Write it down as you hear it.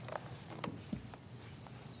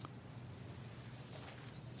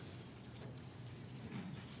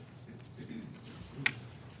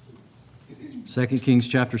2 Kings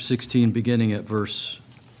chapter 16, beginning at verse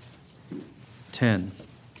 10.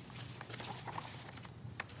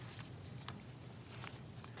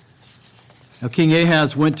 Now King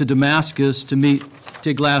Ahaz went to Damascus to meet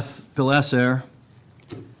Tiglath-Pileser,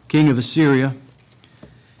 king of Assyria,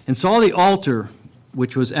 and saw the altar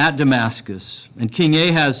which was at Damascus. And King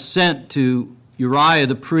Ahaz sent to Uriah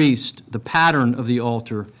the priest the pattern of the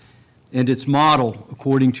altar and its model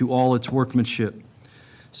according to all its workmanship.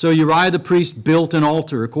 So Uriah the priest built an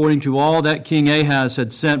altar according to all that King Ahaz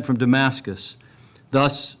had sent from Damascus.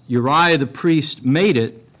 Thus Uriah the priest made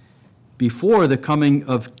it before the coming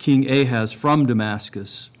of King Ahaz from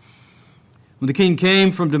Damascus. When the king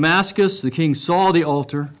came from Damascus, the king saw the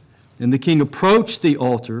altar, and the king approached the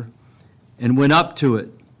altar and went up to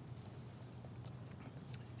it,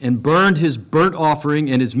 and burned his burnt offering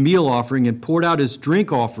and his meal offering, and poured out his drink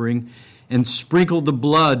offering, and sprinkled the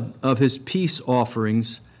blood of his peace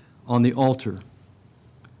offerings on the altar.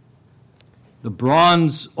 The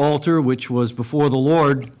bronze altar, which was before the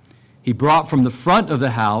Lord, he brought from the front of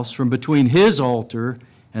the house, from between his altar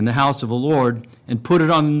and the house of the Lord, and put it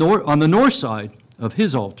on the north side of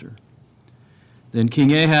his altar. Then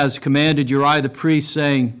King Ahaz commanded Uriah the priest,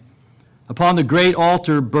 saying, "Upon the great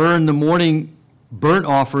altar burn the morning burnt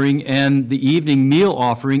offering and the evening meal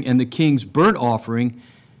offering and the king's burnt offering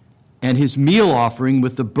and his meal offering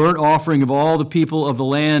with the burnt offering of all the people of the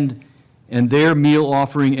land and their meal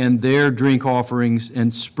offering and their drink offerings,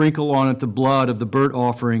 and sprinkle on it the blood of the burnt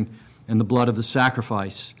offering and the blood of the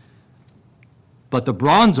sacrifice. But the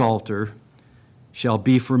bronze altar shall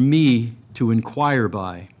be for me to inquire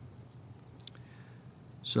by."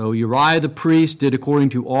 So Uriah the priest did according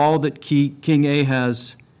to all that King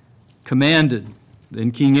Ahaz commanded. Then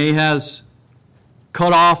King Ahaz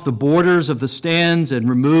cut off the borders of the stands and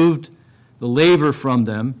removed the laver from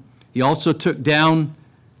them. He also took down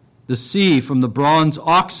the sea from the bronze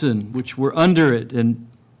oxen which were under it, and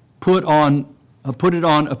put it on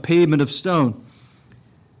a pavement of stone.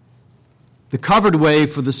 The covered way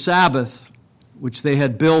for the Sabbath, which they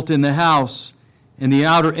had built in the house, and the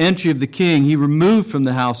outer entry of the king, he removed from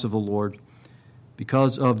the house of the Lord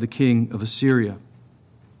because of the king of Assyria.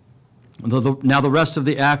 Now the rest of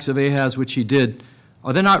the acts of Ahaz which he did,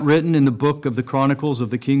 are they not written in the book of the Chronicles of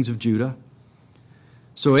the kings of Judah?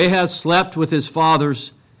 So Ahaz slept with his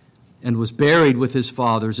fathers and was buried with his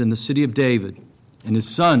fathers in the city of David, and his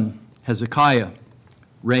son Hezekiah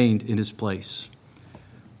reigned in his place.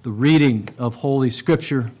 The reading of Holy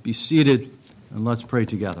Scripture. Be seated, and let's pray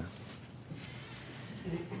together.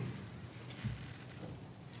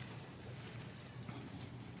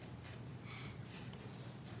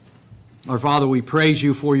 Our Father, we praise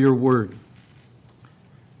you for your word.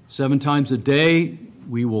 7 times a day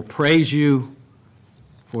we will praise you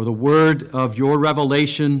for the word of your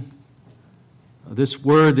revelation, this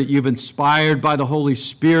word that you've inspired by the Holy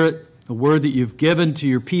Spirit, the word that you've given to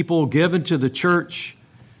your people, given to the church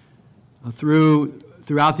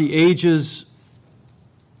throughout the ages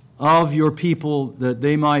of your people, that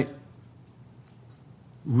they might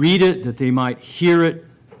read it, that they might hear it,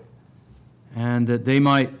 and that they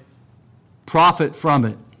might profit from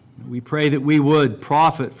it. We pray that we would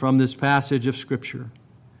profit from this passage of Scripture.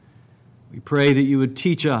 We pray that you would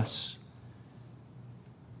teach us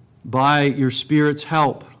by your Spirit's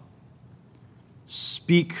help.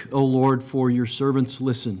 Speak, O Lord, for your servants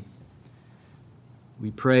listen.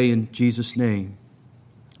 We pray in Jesus' name.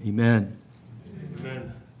 Amen.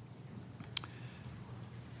 Amen.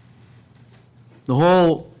 The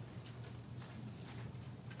whole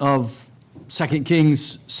of 2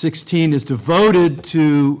 Kings 16 is devoted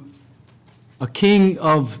to a king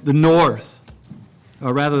of the north,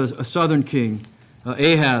 or rather a southern king,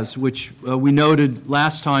 Ahaz, which we noted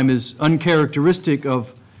last time is uncharacteristic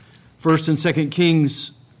of 1 and 2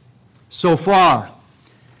 Kings so far.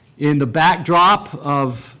 In the backdrop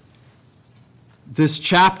of this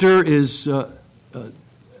chapter is a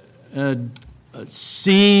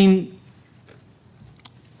scene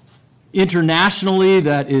internationally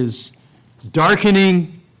that is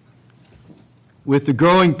darkening with the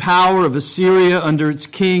growing power of Assyria under its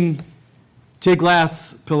king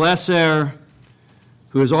Tiglath-Pileser,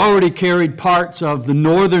 who has already carried parts of the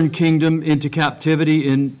northern kingdom into captivity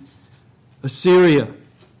in Assyria.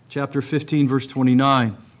 Chapter 15, verse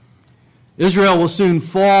 29. Israel will soon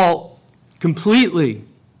fall completely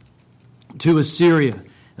to Assyria,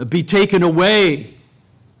 be taken away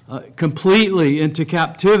completely into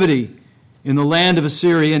captivity in the land of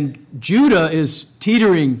Assyria. And Judah is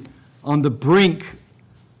teetering on the brink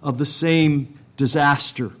of the same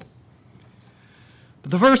disaster. But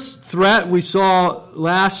the first threat we saw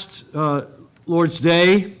last Lord's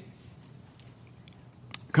Day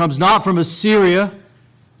comes not from Assyria,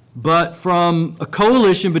 but from a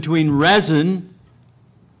coalition between Rezin,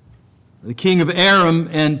 the king of Aram,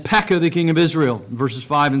 and Pekah, the king of Israel, verses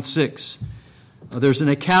 5 and 6. There's an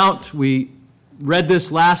account, we read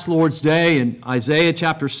this last Lord's Day in Isaiah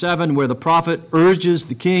chapter 7, where the prophet urges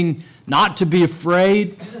the king not to be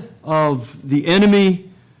afraid of the enemy,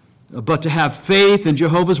 but to have faith in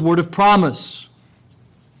Jehovah's word of promise.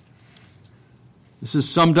 This is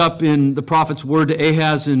summed up in the prophet's word to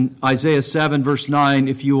Ahaz in Isaiah 7, verse 9.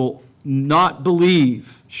 If you will not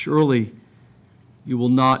believe, surely you will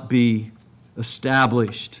not be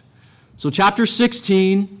established. So chapter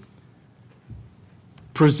 16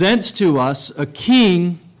 presents to us a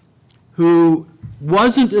king who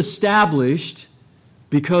wasn't established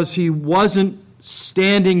because he wasn't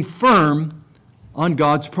standing firm on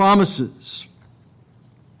God's promises.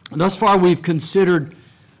 Thus far, we've considered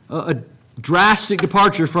a drastic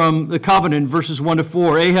departure from the covenant, verses 1 to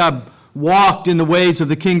 4. Ahab walked in the ways of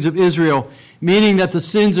the kings of Israel, meaning that the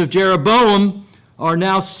sins of Jeroboam are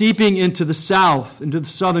now seeping into the south, into the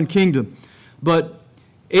southern kingdom. But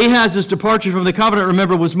Ahaz's departure from the covenant,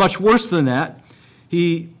 remember, was much worse than that.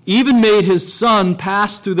 He even made his son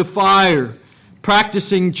pass through the fire,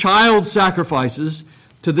 practicing child sacrifices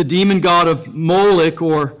to the demon god of Moloch,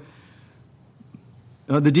 or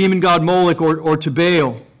to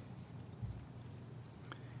Baal.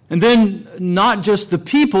 And then not just the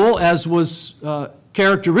people, as was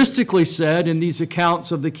characteristically said in these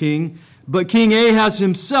accounts of the king, but King Ahaz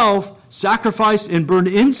himself sacrificed and burned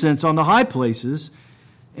incense on the high places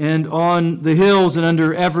and on the hills and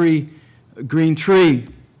under every green tree.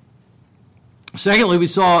 Secondly, we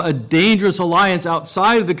saw a dangerous alliance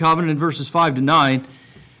outside of the covenant in verses 5 to 9.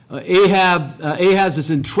 Ahaz is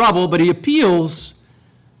in trouble, but he appeals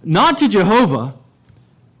not to Jehovah,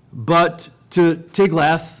 but to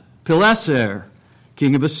Tiglath-Pileser,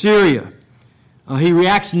 king of Assyria. He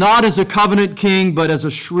reacts not as a covenant king, but as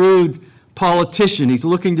a shrewd politician. He's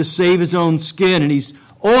looking to save his own skin, and he's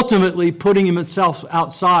ultimately putting himself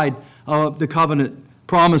outside of the covenant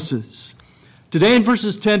promises. Today in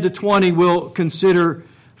verses 10 to 20, we'll consider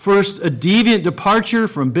first a deviant departure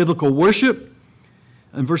from biblical worship,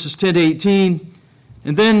 in verses 10 to 18,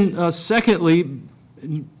 and then secondly,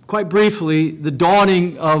 quite briefly, the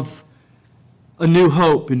dawning of a new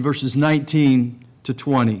hope in verses 19 to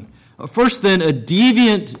 20. First then, a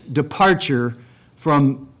deviant departure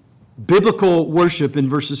from biblical worship in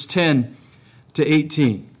verses 10 to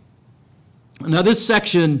 18. Now this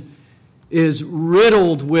section is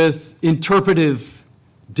riddled with interpretive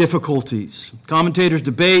difficulties. Commentators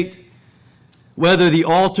debate whether the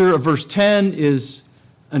altar of verse 10 is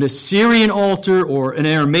an Assyrian altar or an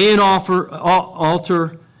Aramean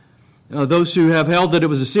altar. Those who have held that it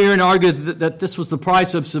was Assyrian argue that this was the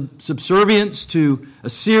price of subservience to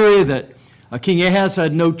Assyria, that King Ahaz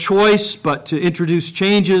had no choice but to introduce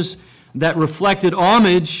changes that reflected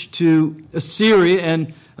homage to Assyria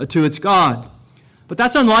and to its God. But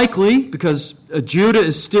that's unlikely because Judah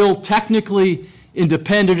is still technically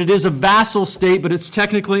independent. It is a vassal state, but it's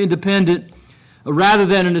technically independent rather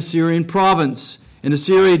than an Assyrian province. And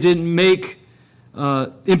Assyria didn't make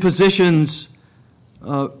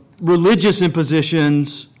religious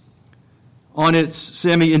impositions on its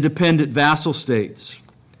semi-independent vassal states.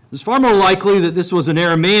 It's far more likely that this was an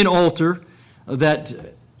Aramean altar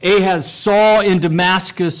that Ahaz saw in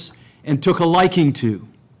Damascus and took a liking to.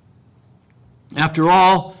 After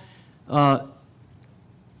all,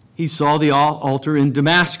 he saw the altar in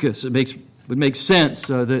Damascus. It would make sense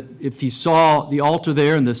that if he saw the altar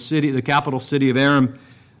there in the capital city of Aram,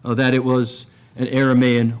 that it was an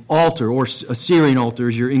Aramean altar, or Assyrian altar,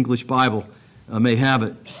 as your English Bible may have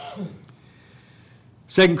it.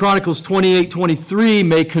 2 Chronicles 28:23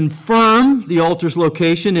 may confirm the altar's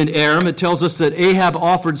location in Aram. It tells us that Ahab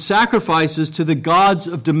offered sacrifices to the gods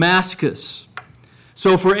of Damascus.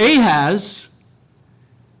 So for Ahaz,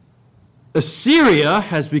 Assyria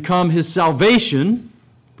has become his salvation,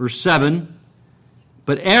 verse 7,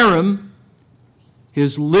 but Aram,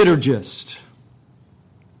 his liturgist.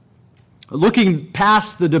 Looking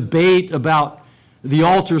past the debate about the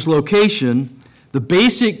altar's location, the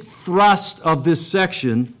basic thrust of this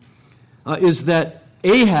section is that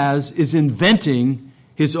Ahaz is inventing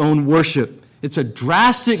his own worship. It's a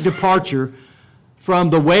drastic departure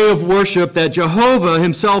from the way of worship that Jehovah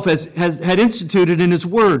himself had instituted in his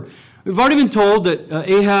word. We've already been told that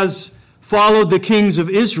Ahaz followed the kings of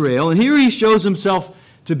Israel, and here he shows himself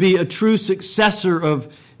to be a true successor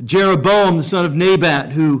of Jeroboam, the son of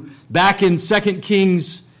Nebat, who back in 2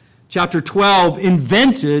 Kings chapter 12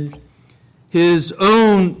 invented his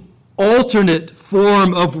own alternate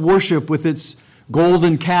form of worship with its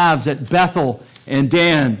golden calves at Bethel and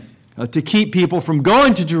Dan to keep people from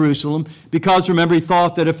going to Jerusalem, because remember, he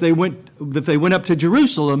thought that if they went up to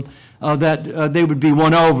Jerusalem, that they would be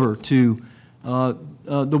won over to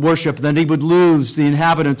the worship. Then he would lose the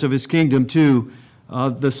inhabitants of his kingdom to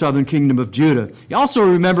the southern kingdom of Judah. He also,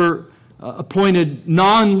 remember, appointed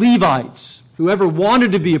non-Levites. Whoever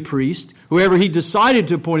wanted to be a priest, whoever he decided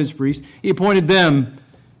to appoint as priest, he appointed them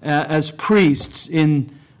as priests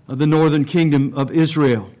in the northern kingdom of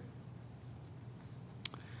Israel.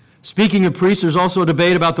 Speaking of priests, there's also a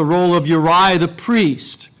debate about the role of Uriah the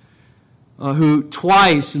priest, who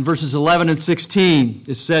twice in verses 11 and 16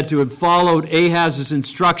 is said to have followed Ahaz's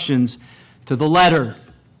instructions to the letter.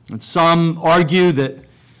 And some argue that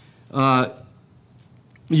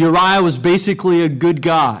Uriah was basically a good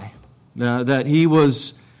guy, that he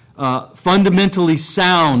was fundamentally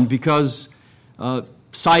sound because,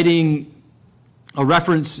 citing a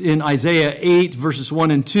reference in Isaiah 8, verses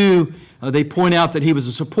 1 and 2, they point out that he was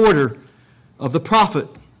a supporter of the prophet.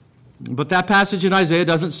 But that passage in Isaiah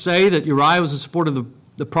doesn't say that Uriah was a supporter of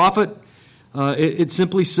the prophet. It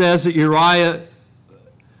simply says that Uriah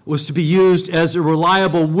was to be used as a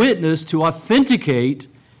reliable witness to authenticate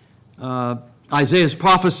Isaiah's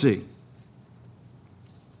prophecy.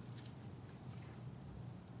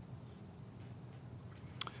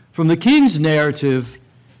 From the king's narrative,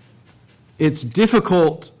 it's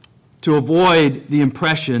difficult to avoid the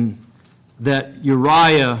impression that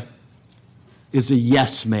Uriah is a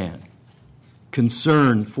yes man,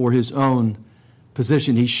 concerned for his own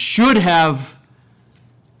position. He should have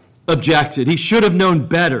objected. He should have known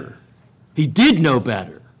better. He did know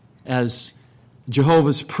better as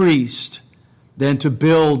Jehovah's priest than to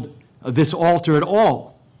build this altar at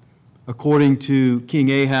all, according to King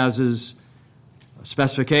Ahaz's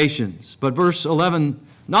specifications. But verse 11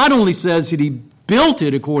 not only says that he built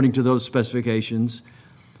it according to those specifications,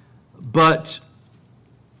 but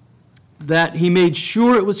that he made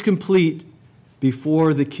sure it was complete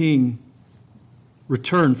before the king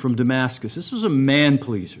returned from Damascus. This was a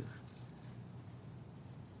man-pleaser.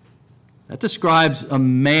 That describes a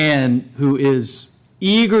man who is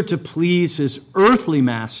eager to please his earthly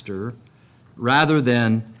master rather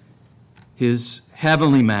than his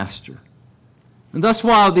heavenly master. And thus,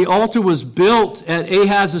 while the altar was built at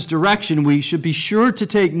Ahaz's direction, we should be sure to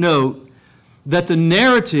take note that the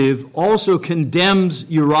narrative also condemns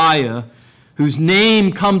Uriah, whose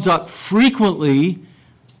name comes up frequently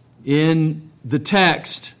in the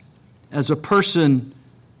text as a person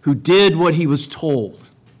who did what he was told.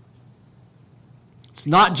 It's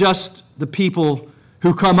not just the people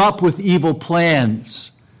who come up with evil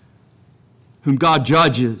plans whom God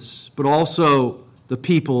judges, but also the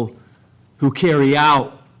people who carry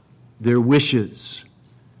out their wishes.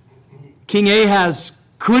 King Ahaz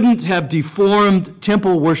couldn't have deformed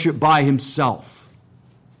temple worship by himself.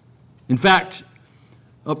 In fact,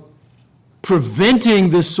 preventing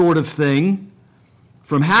this sort of thing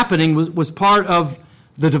from happening was part of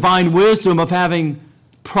the divine wisdom of having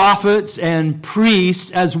prophets and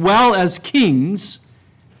priests as well as kings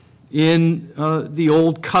in the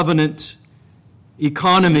Old Covenant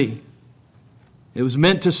economy. It was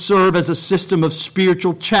meant to serve as a system of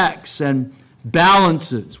spiritual checks and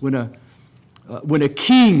balances. When a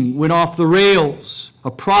king went off the rails,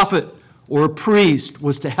 a prophet or a priest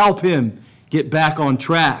was to help him get back on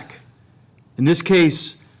track. In this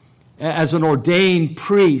case, as an ordained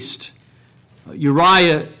priest,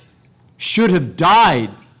 Uriah should have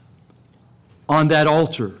died on that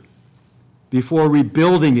altar before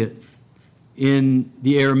rebuilding it in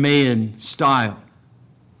the Aramaean style.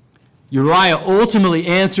 Uriah ultimately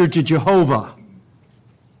answered to Jehovah,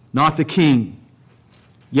 not the king.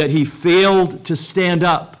 Yet he failed to stand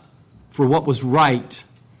up for what was right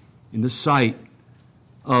in the sight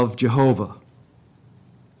of Jehovah.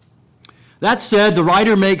 That said, the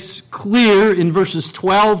writer makes clear in verses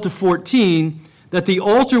 12 to 14 that the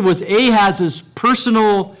altar was Ahaz's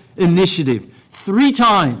personal initiative. 3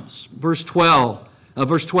 times, verse 12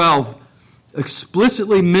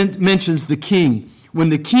 explicitly mentions the king. When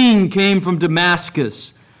the king came from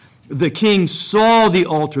Damascus, the king saw the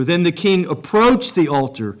altar. Then the king approached the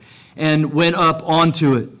altar and went up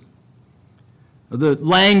onto it. The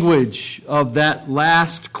language of that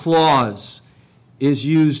last clause is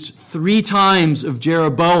used 3 times of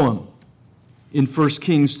Jeroboam in 1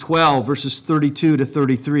 Kings 12, verses 32 to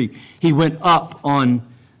 33. He went up on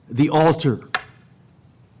the altar.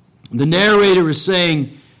 The narrator is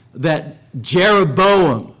saying that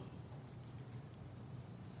Jeroboam,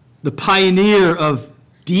 the pioneer of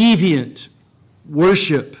deviant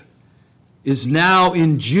worship, is now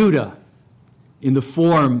in Judah in the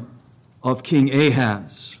form of King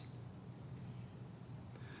Ahaz.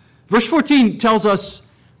 Verse 14 tells us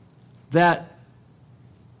that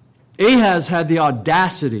Ahaz had the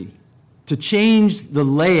audacity to change the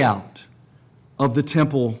layout of the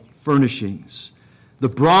temple furnishings. The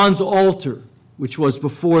bronze altar, which was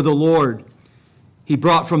before the Lord, he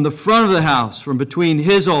brought from the front of the house, from between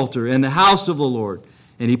his altar and the house of the Lord,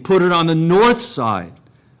 and he put it on the north side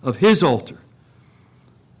of his altar.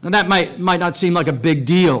 And that might not seem like a big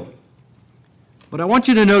deal, but I want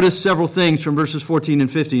you to notice several things from verses 14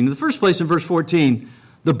 and 15. In the first place, in verse 14,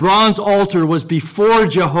 the bronze altar was before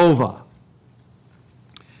Jehovah.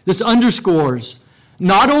 This underscores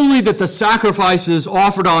not only that the sacrifices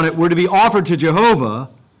offered on it were to be offered to Jehovah,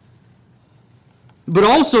 but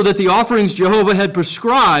also that the offerings Jehovah had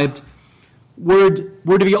prescribed were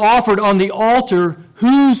to be offered on the altar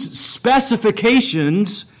whose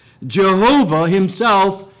specifications Jehovah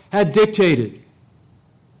himself had dictated.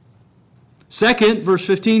 Second, verse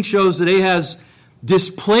 15 shows that Ahaz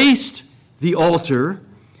displaced the altar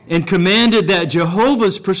and commanded that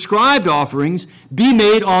Jehovah's prescribed offerings be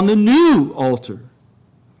made on the new altar.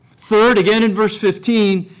 Third, again in verse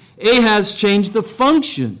 15, Ahaz changed the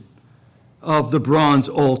function of the bronze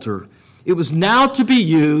altar. It was now to be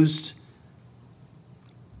used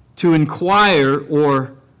to inquire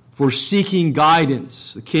or for seeking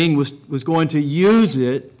guidance. The king was going to use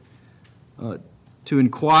it to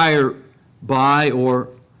inquire by or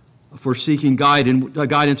for seeking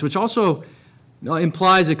guidance, which also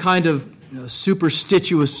implies a kind of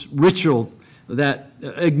superstitious ritual that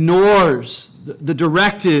ignores the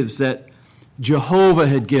directives that Jehovah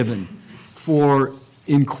had given for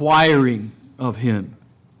inquiring of him.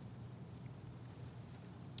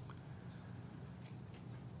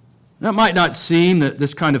 Now, it might not seem that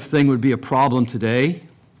this kind of thing would be a problem today.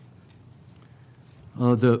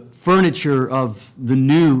 The furniture of the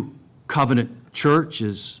new covenant church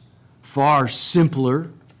is far simpler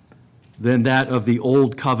than that of the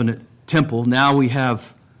old covenant temple. Now we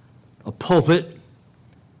have a pulpit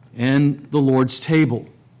and the Lord's table.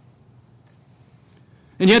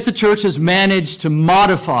 And yet the church has managed to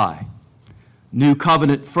modify new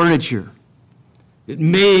covenant furniture. It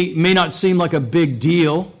may not seem like a big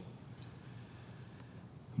deal,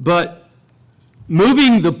 but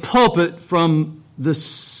moving the pulpit from the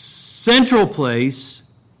central place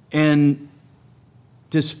and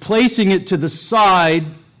displacing it to the side,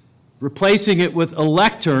 replacing it with a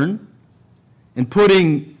lectern, and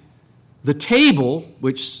putting the table,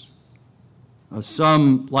 which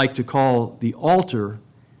some like to call the altar,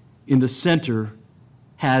 in the center,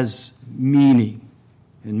 has meaning.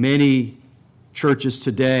 And many churches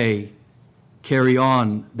today carry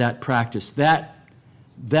on that practice. That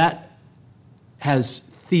has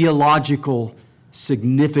theological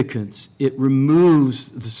significance. It removes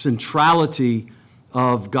the centrality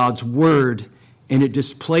of God's Word, and it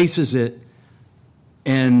displaces it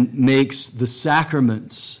and makes the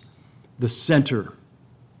sacraments the center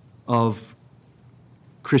of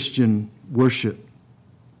Christian worship.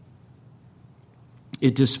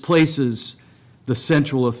 It displaces the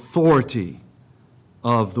central authority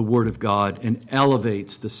of the Word of God and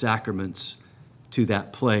elevates the sacraments to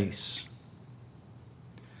that place.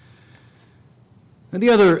 And the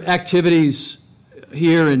other activities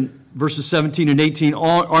here in verses 17 and 18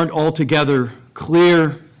 aren't altogether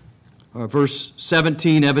clear. Verse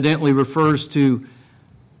 17 evidently refers to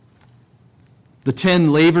the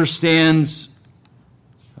 10 laver stands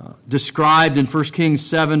described in 1 Kings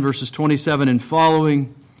 7, verses 27 and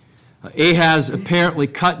following. Ahaz apparently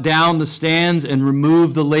cut down the stands and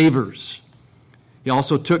removed the lavers. He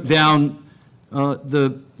also took down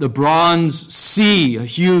the bronze sea, a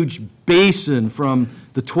huge basin from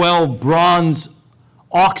the 12 bronze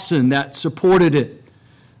oxen that supported it.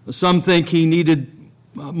 Some think he needed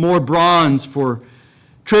more bronze for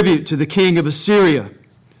tribute to the king of Assyria.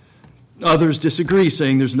 Others disagree,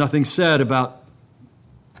 saying there's nothing said about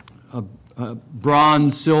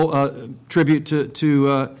bronze tribute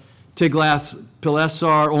to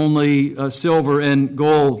Tiglath-Pileser, only silver and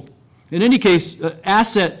gold. In any case,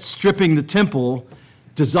 asset stripping the temple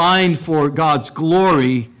designed for God's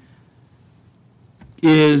glory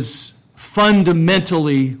is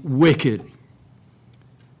fundamentally wicked.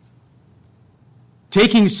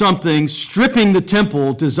 Taking something, stripping the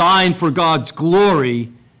temple designed for God's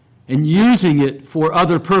glory, and using it for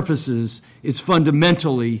other purposes is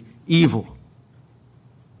fundamentally evil.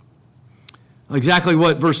 Exactly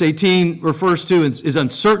what verse 18 refers to is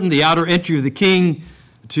uncertain. The outer entry of the king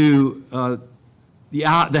to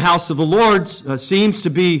the house of the Lord seems to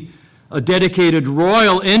be a dedicated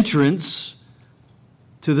royal entrance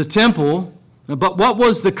to the temple, But what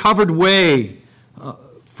was the covered way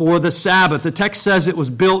for the Sabbath? The text says it was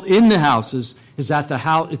built in the house. Is that the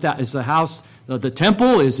house? Is the house the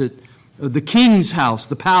temple? Is it the king's house,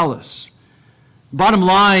 the palace? Bottom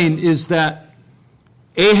line is that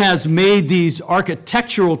Ahaz made these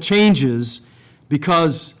architectural changes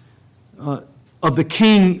because of the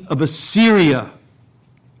king of Assyria,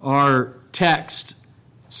 our text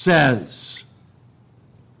says.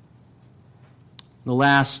 The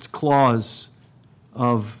last clause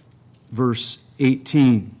of verse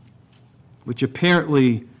 18, which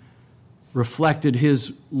apparently reflected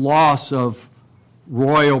his loss of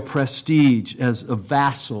royal prestige as a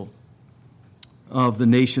vassal of the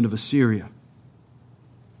nation of Assyria.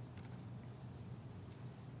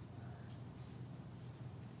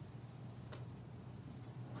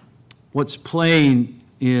 What's plain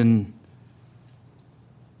in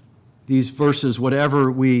these verses,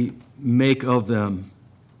 whatever we make of them,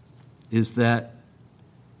 is that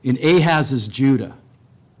in Ahaz's Judah,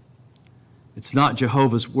 it's not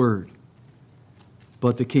Jehovah's word,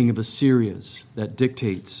 but the king of Assyria's that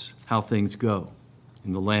dictates how things go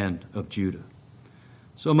in the land of Judah.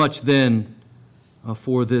 So much then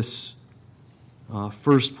for this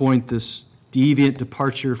first point, this deviant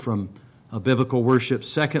departure from biblical worship.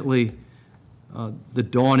 Secondly, the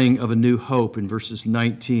dawning of a new hope in verses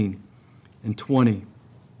 19 and 20.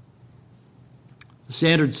 The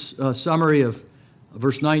standard summary of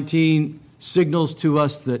verse 19 signals to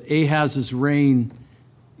us that Ahaz's reign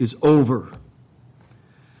is over.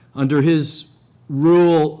 Under his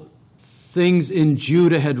rule, things in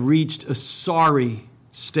Judah had reached a sorry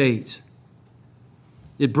state.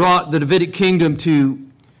 It brought the Davidic kingdom to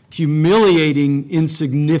humiliating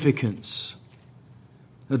insignificance.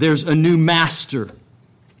 There's a new master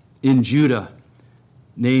in Judah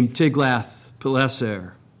named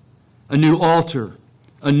Tiglath-Pileser, a new altar,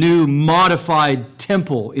 a new modified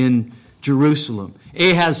temple in Jerusalem.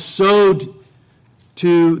 Ahaz sowed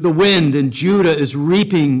to the wind, and Judah is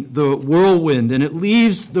reaping the whirlwind, and it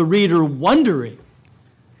leaves the reader wondering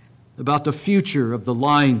about the future of the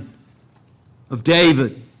line of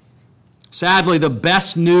David. Sadly, the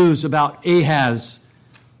best news about Ahaz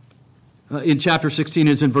in chapter 16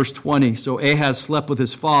 is in verse 20. So Ahaz slept with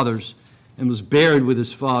his fathers and was buried with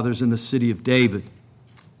his fathers in the city of David.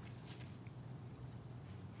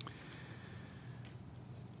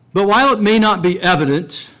 But while it may not be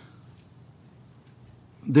evident,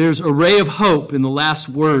 there's a ray of hope in the last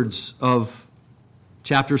words of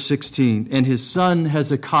chapter 16. And his son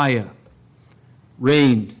Hezekiah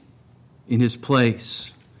reigned in his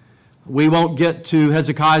place. We won't get to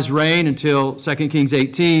Hezekiah's reign until 2 Kings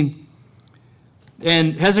 18.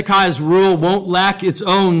 And Hezekiah's rule won't lack its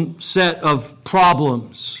own set of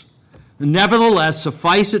problems. Nevertheless,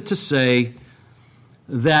 suffice it to say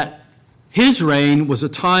that his reign was a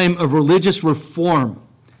time of religious reform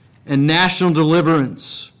and national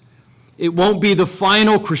deliverance. It won't be the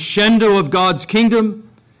final crescendo of God's kingdom.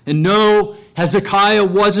 And no, Hezekiah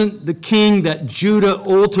wasn't the king that Judah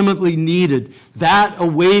ultimately needed. That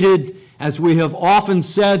awaited, as we have often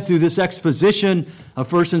said through this exposition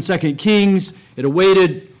of 1 and 2 Kings, it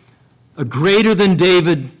awaited a greater than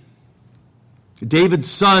David, David's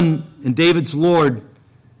son and David's Lord,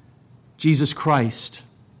 Jesus Christ.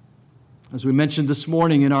 As we mentioned this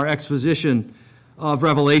morning in our exposition of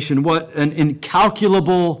Revelation, what an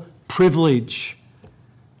incalculable privilege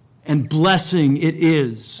and blessing it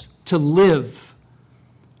is to live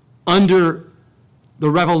under the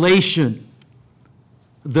revelation,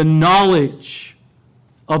 the knowledge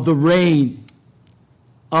of the reign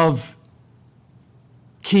of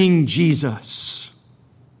King Jesus.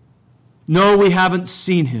 No, we haven't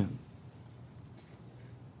seen him,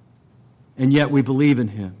 and yet we believe in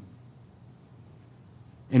him,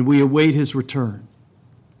 and we await his return.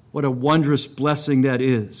 What a wondrous blessing that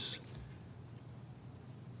is.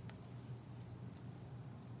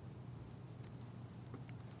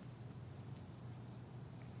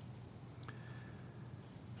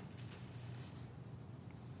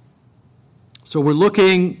 So we're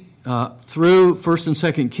looking through 1 and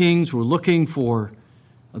 2 Kings. We're looking for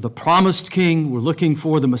the promised king. We're looking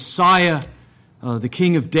for the Messiah, the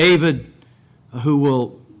King of David, who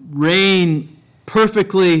will reign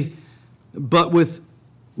perfectly. But with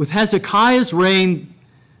Hezekiah's reign,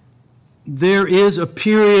 there is a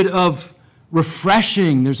period of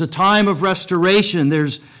refreshing. There's a time of restoration.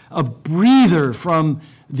 There's a breather from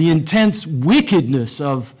the intense wickedness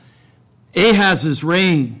of Ahaz's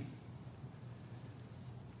reign.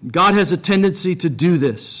 God has a tendency to do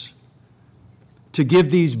this, to give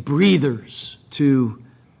these breathers to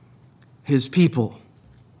his people.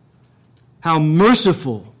 How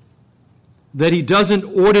merciful that he doesn't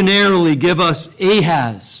ordinarily give us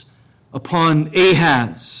Ahaz upon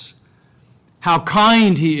Ahaz. How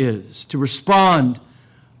kind he is to respond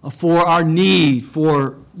for our need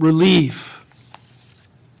for relief.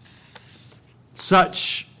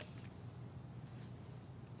 Such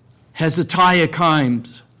Hezekiah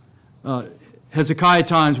times,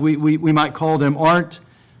 we might call them, aren't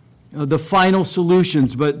the final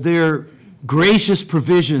solutions, but they're gracious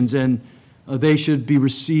provisions, and they should be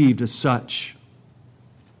received as such.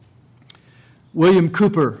 William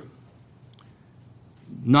Cooper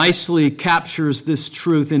nicely captures this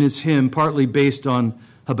truth in his hymn, partly based on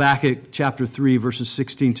Habakkuk chapter 3, verses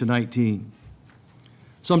 16 to 19.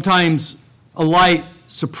 Sometimes a light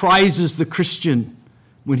surprises the Christian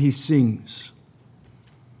when he sings.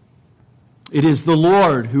 It is the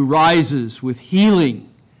Lord who rises with healing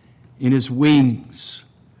in his wings.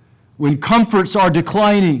 When comforts are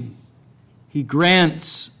declining, he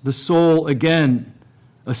grants the soul again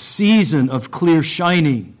a season of clear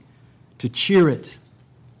shining to cheer it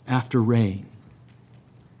after rain.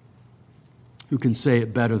 Who can say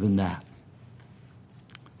it better than that?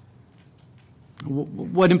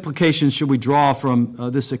 What implications should we draw from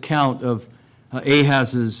this account of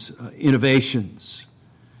Ahaz's innovations?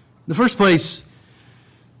 In the first place,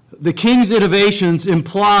 the king's innovations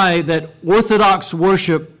imply that Orthodox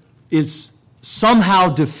worship is somehow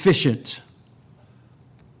deficient.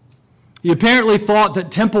 He apparently thought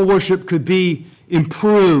that temple worship could be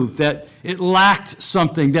improved, that it lacked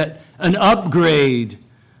something, that an upgrade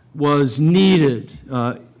was needed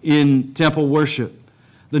in temple worship.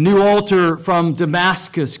 The new altar from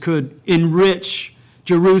Damascus could enrich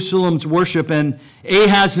Jerusalem's worship, and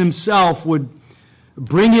Ahaz himself would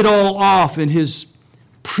bring it all off in his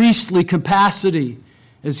priestly capacity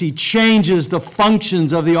as he changes the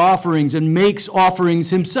functions of the offerings and makes offerings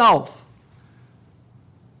himself.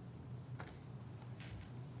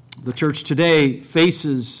 The church today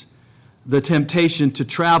faces the temptation to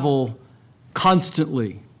travel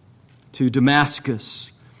constantly to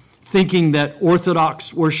Damascus, thinking that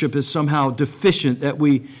Orthodox worship is somehow deficient, that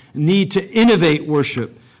we need to innovate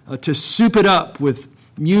worship, to soup it up with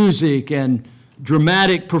music and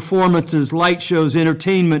dramatic performances, light shows,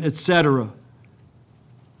 entertainment, etc.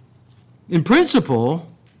 In principle,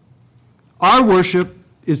 our worship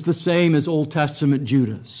is the same as Old Testament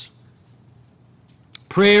Judah's.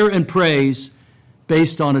 Prayer and praise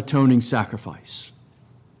based on atoning sacrifice.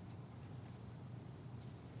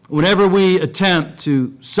 Whenever we attempt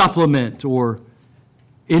to supplement or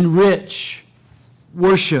enrich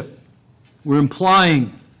worship, we're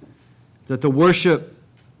implying that the worship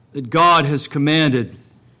that God has commanded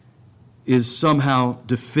is somehow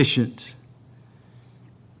deficient.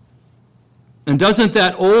 And doesn't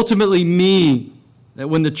that ultimately mean that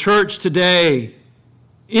when the church today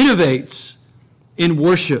innovates in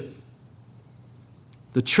worship,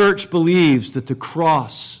 the church believes that the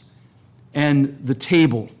cross and the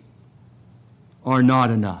table are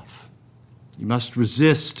not enough? You must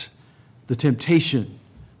resist the temptation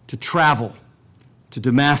to travel to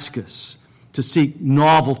Damascus, to seek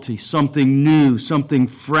novelty, something new, something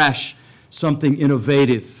fresh, something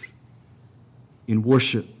innovative in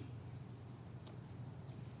worship.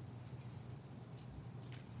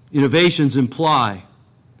 Innovations imply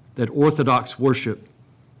that Orthodox worship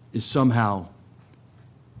is somehow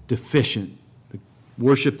deficient. The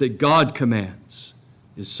worship that God commands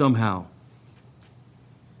is somehow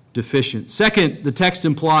deficient. Second, the text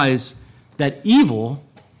implies that evil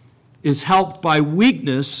is helped by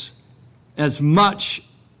weakness as much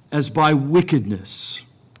as by wickedness.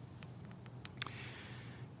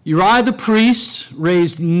 Uriah the priest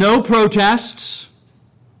raised no protests.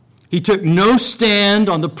 He took no stand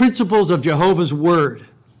on the principles of Jehovah's word.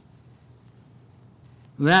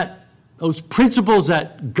 Those principles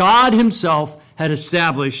that God himself had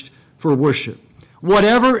established for worship.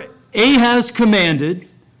 Whatever Ahaz commanded,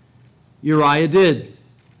 Uriah did.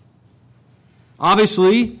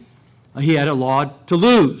 Obviously, he had a lot to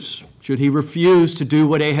lose should he refuse to do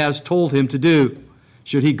what Ahaz told him to do,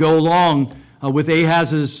 should he go along with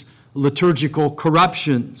Ahaz's liturgical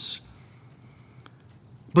corruptions.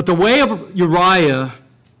 But the way of Uriah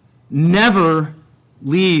never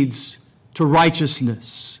leads to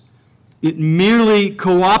righteousness. It merely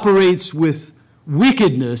cooperates with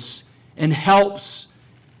wickedness and helps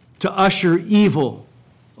to usher evil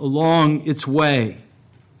along its way.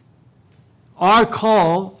 Our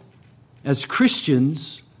call as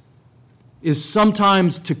Christians is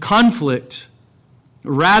sometimes to conflict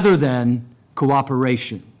rather than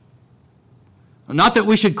cooperation. Not that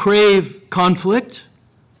we should crave conflict,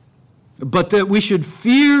 but that we should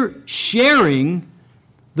fear sharing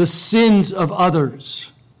the sins of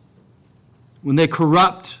others, when they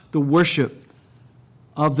corrupt the worship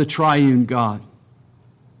of the triune God.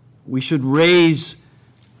 We should raise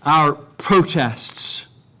our protests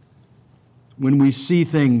when we see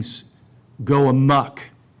things go amok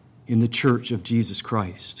in the church of Jesus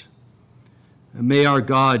Christ. And may our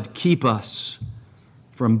God keep us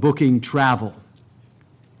from booking travel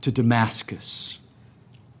to Damascus.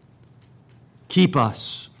 Keep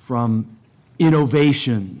us from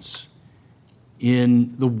innovations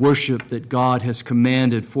in the worship that God has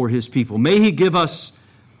commanded for his people. May he give us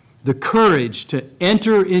the courage to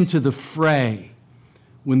enter into the fray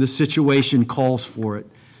when the situation calls for it,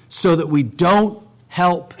 so that we don't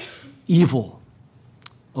help evil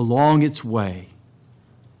along its way,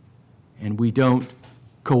 and we don't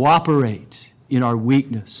cooperate in our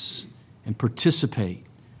weakness and participate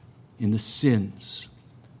in the sins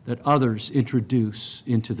that others introduce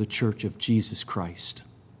into the church of Jesus Christ.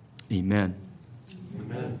 Amen.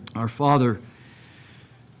 Amen. Our Father,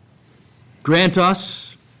 grant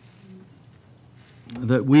us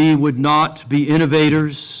that we would not be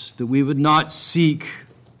innovators, that we would not seek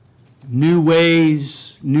new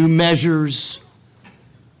ways, new measures,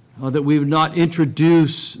 that we would not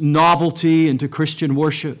introduce novelty into Christian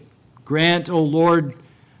worship. Grant, O Lord,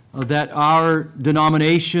 that our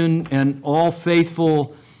denomination and all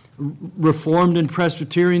faithful Reformed and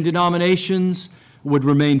Presbyterian denominations would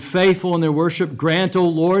remain faithful in their worship. Grant, O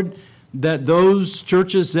Lord, that those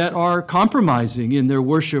churches that are compromising in their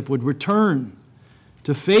worship would return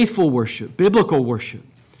to faithful worship, biblical worship,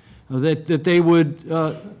 that they would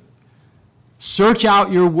search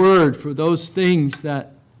out your word for those things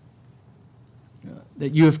that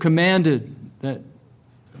you have commanded, that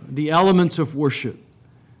the elements of worship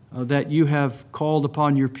that you have called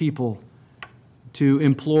upon your people to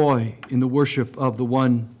employ in the worship of the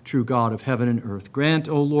one true God of heaven and earth. Grant,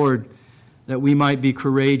 O Lord, that we might be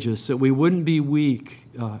courageous, that we wouldn't be weak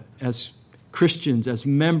as Christians, as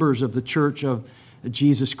members of the church of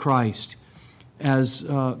Jesus Christ, as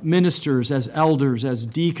ministers, as elders, as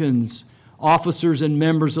deacons, officers and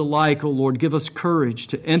members alike. O Lord, give us courage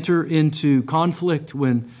to enter into conflict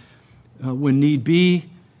when need be,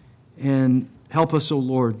 and help us, O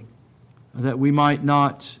Lord, that we might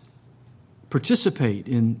not participate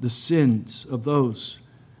in the sins of those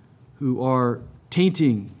who are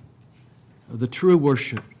tainting the true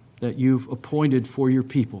worship that you've appointed for your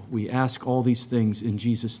people. We ask all these things in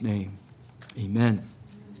Jesus' name. Amen.